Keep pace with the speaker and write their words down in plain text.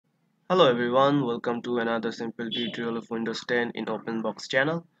Hello everyone, welcome to another simple tutorial of Windows 10 in OpenBox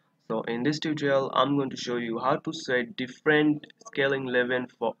channel. So in this tutorial I'm going to show you how to set different scaling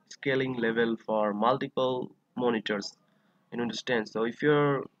level for multiple monitors in Windows 10. So if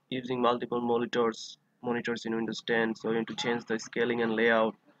you're using multiple monitors in Windows 10, so you need to change the scaling and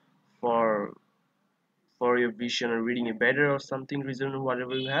layout for your vision or reading it better or something reason or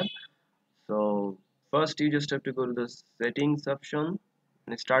whatever you have. So first you just have to go to the settings option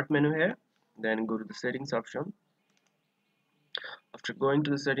in the start menu here, then go to the settings option. After going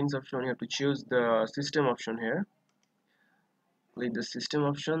to the settings option, you have to choose the system option here. Click the system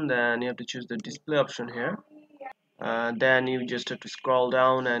option, then you have to choose the display option here. Then you just have to scroll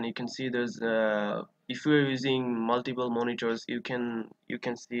down and you can see there's if you're using multiple monitors, you can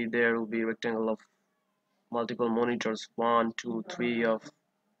see there will be rectangle of multiple monitors, one two three of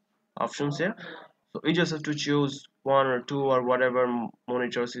options here. So you just have to choose one or two or whatever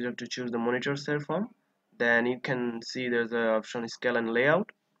monitors. You have to choose the monitors here from. Then you can see there's a option scale and layout.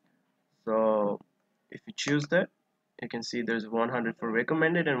 So if you choose that, you can see there's 100 for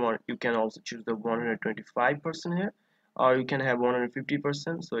recommended, and you can also choose the 125% here, or you can have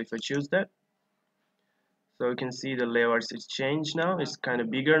 150%. So if I choose that, so you can see the layouts is changed now. It's kind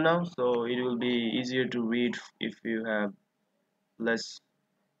of bigger now, so it will be easier to read if you have less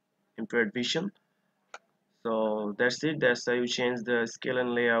impaired vision. So that's it. That's how you change the scale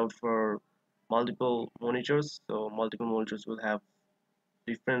and layout for multiple monitors. So multiple monitors will have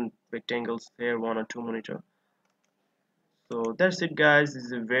different rectangles here, one or two monitor. So that's it guys. This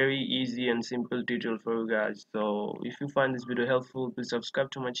is a very easy and simple tutorial for you guys. So if you find this video helpful, please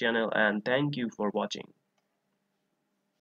subscribe to my channel and thank you for watching.